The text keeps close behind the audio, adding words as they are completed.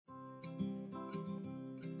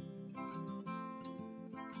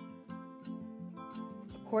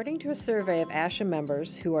According to a survey of ASHA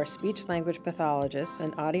members who are speech-language pathologists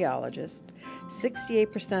and audiologists,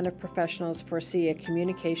 68% of professionals foresee a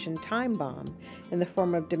communication time bomb in the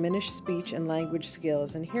form of diminished speech and language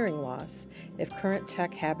skills and hearing loss if current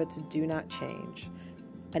tech habits do not change.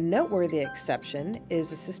 A noteworthy exception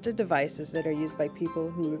is assistive devices that are used by people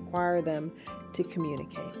who require them to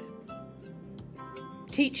communicate.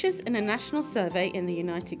 Teachers in a national survey in the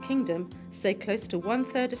United Kingdom say close to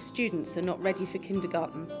 1/3 of students are not ready for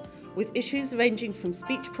kindergarten, with issues ranging from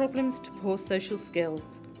speech problems to poor social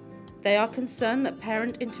skills. They are concerned that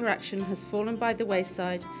parent interaction has fallen by the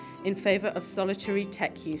wayside in favour of solitary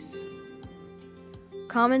tech use.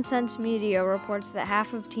 Common Sense Media reports that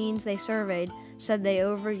half of teens they surveyed said they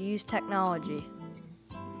overuse technology.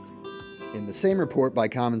 In the same report by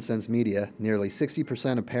Common Sense Media, nearly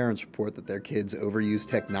 60% of parents report that their kids overuse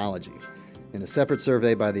technology. In a separate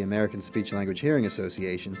survey by the American Speech-Language Hearing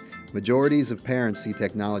Association, majorities of parents see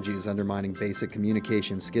technology as undermining basic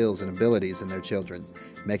communication skills and abilities in their children,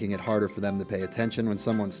 making it harder for them to pay attention when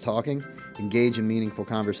someone's talking, engage in meaningful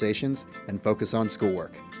conversations, and focus on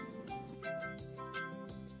schoolwork.